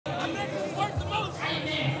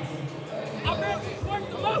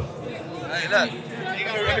look.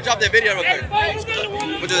 Let me drop that video real quick.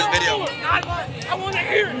 We'll do this video. I want to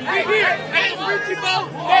hear it. Right here. Hey, Frenchie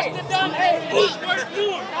Bo, that's the done. Who's worth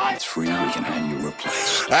more? It's free, we can hand you a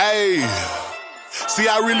replace. Hey. See,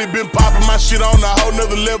 I really been popping my shit on a whole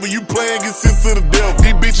nother level. You playing, get sent to the devil.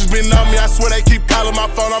 These bitches been on me, I swear they keep calling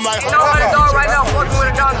my phone. I'm like, you know what it's all right now, fucking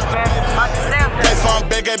with a doctor, man. So I'm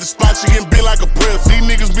back at the spot, she getting big like a press. These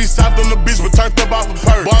niggas be soft on the bitch, but turned up off a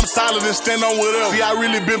purse. Boy, I'm solid and stand on whatever. See, I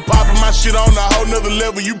really been popping my shit on a whole nother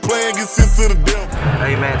level. You playing, get sent to the devil.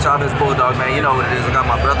 Hey man, Chavez Bulldogs, man, you know what it is. I got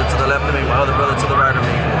my brother to the left of me, my other brother to the right of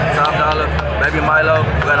me. Top dollar, baby Milo.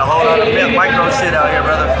 We got a whole lot of big micro shit out here,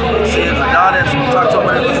 brother. See, it's Adonis. Talk to him,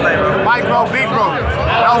 what's his name, bro? Micro, big bro.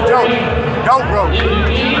 No joke. Dope bro.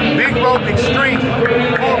 Big bro, extreme.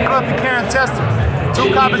 Full fluffy carrying testicles.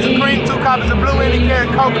 2 copies of cream, 2 copies of blue, and he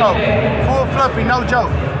carrying cocoa. Full fluffy, no joke.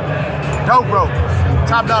 Dope bro.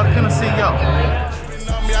 Top dollar killer CEO.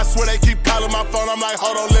 I swear they keep calling my phone. I'm like,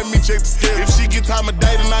 hold on, let me check the schedule. If she get time of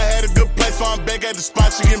day, then I had a good place, so I'm back at the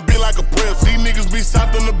spot. She getting big like a press. These niggas be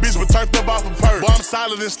soft on the bitch, but turned up off a purse. Boy, I'm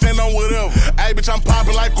solid and stand on whatever. Hey, bitch, I'm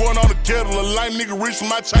popping like going on a kettle. A lame nigga reach for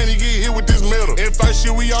my chain and get hit with this metal. And first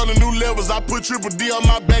shit, we on the new levels. I put triple D on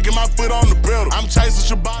my back and my foot on the pedal. I'm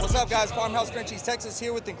chasing Shabbat. What's up, guys? Farmhouse Frenchie, Texas,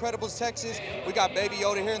 here with Incredibles, Texas. We got Baby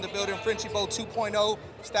Yoda here in the building. Frenchie Bo 2.0,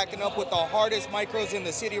 stacking up with the hardest micros in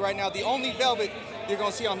the city right now. The only velvet you're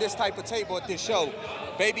gonna see on this type of table at this show.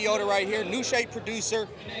 Baby Yoda right here, new shade producer.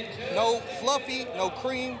 No fluffy, no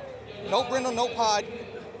cream, no brindle, no pod.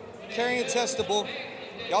 Carrying testable.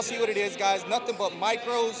 Y'all see what it is, guys. Nothing but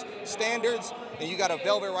micros, standards, and you got a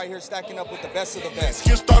velvet right here stacking up with the best of the best.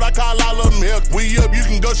 Get started, I call all of them here. We up, you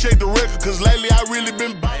can go check the record, cause lately I really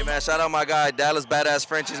been Hey man, shout out my guy, Dallas Badass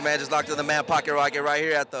Frenchies, man. Just locked in the man pocket rocket right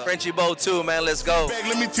here at the Frenchie Bo 2, man. Let's go.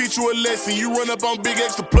 Let me teach you a lesson. You run up on Big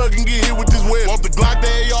X to plug and get hit with this web. Want the Glock, the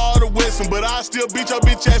AR, the Wesson, but I still beat your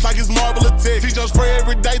bitch ass like it's Marvel Attack. Teach on spray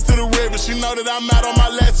every day to the river. She know that I'm out on my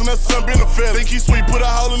last and her son been a fella. Think he sweet, put a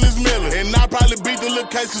hole in his melon. And I probably beat the little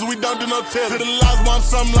case cause we don't do no telling. To the lost one,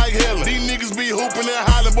 something like hell. These niggas be hooping and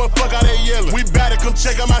hollering, boy, fuck how they yelling. We better come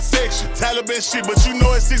check out my section. Taliban shit, but you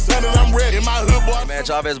know it's 600, I'm ready. In my hood, boy. Hey man,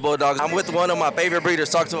 Chavez Bulldogs. I'm with one of my favorite breeders.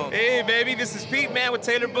 Talk to him. Hey, baby, this is Pete, man, with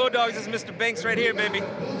Taylor Bulldogs. This is Mr. Banks right here, baby.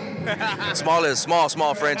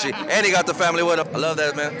 small Frenchie. And he got the family with him. I love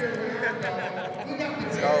that, man.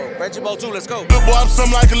 Let's go. Frenchie Bo 2, let's go. Good boy, I'm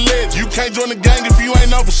something like a legend. You can't join the gang if you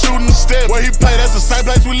ain't known for shooting the step. Where he played, that's the same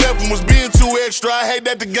place we left him. Was being too extra. I hate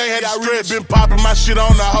that the gang had stress. Been popping my shit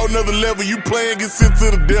on a whole nother level. You playing, get sent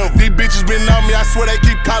to the devil. These bitches been on me. I swear they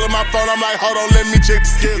keep calling my phone. I'm like, hold on, let me check the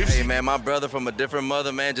schedule. Hey man, my brother from a different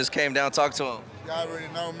mother, man, just came down. Talk to him. Y'all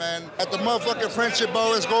already know, man. At the motherfucking Friendship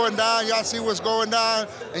Bowl is going down. Y'all see what's going down,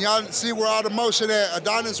 and y'all see where all the motion at.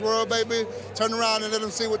 Adonis World, baby. Turn around and let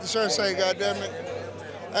them see what the shirt say, goddammit.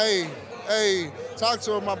 Hey, talk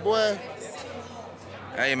to him, my boy.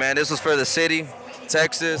 Hey man, this was for the city,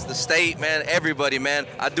 Texas, the state, man, everybody, man.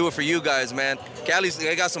 I do it for you guys, man. Cali's,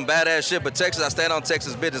 they got some badass shit, but Texas, I stand on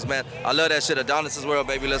Texas business, man. I love that shit. Adonis' World,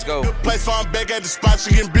 baby, let's go. Good place, so I'm back at the spot, she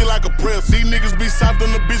getting big like a press. These niggas be soft on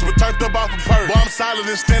the bitch, but turned up off a purse. Boy, I'm solid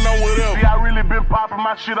and stand on whatever. See, I really been popping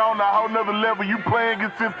my shit on a whole nother level. You playing,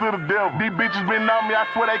 get sent to the devil. These bitches been on me, I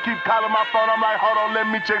swear they keep calling my phone. I'm like, hold on, let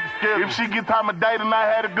me check the schedule. If she get time of day, then I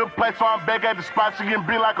had a good place, so I'm back at the spot, she getting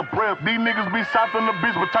big like a press. These niggas be soft on the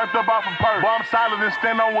bitch, but turned up off a purse. Boy, I'm solid and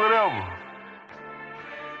stand on whatever.